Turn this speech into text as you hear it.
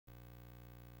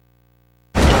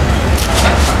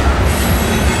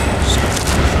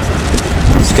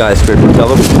skyscraper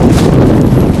cover.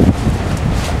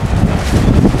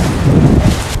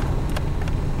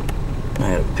 I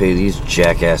had to pay these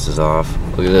jackasses off.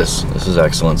 Look at this. This is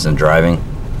excellence in driving.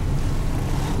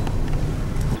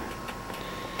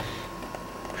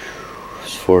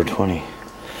 It's 4:20.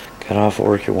 Got off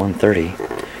work at 1:30.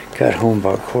 Got home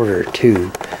about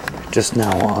 1:45. Just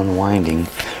now unwinding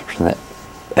from that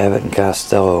Abbott and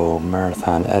Costello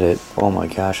marathon edit. Oh my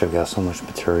gosh, I've got so much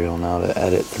material now to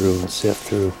edit through and sift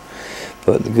through.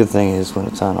 But the good thing is when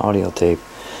it's on audio tape,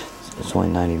 it's only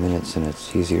 90 minutes and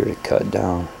it's easier to cut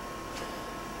down.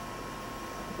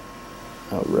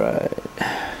 Alright.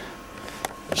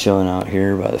 Chilling out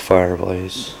here by the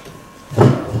fireplace.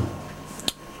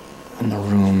 In the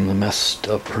room, the messed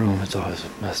up room. It's always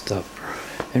messed up.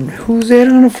 And who's that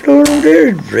on the floor over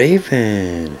there?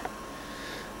 Raven.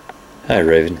 Hi,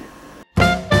 Raven.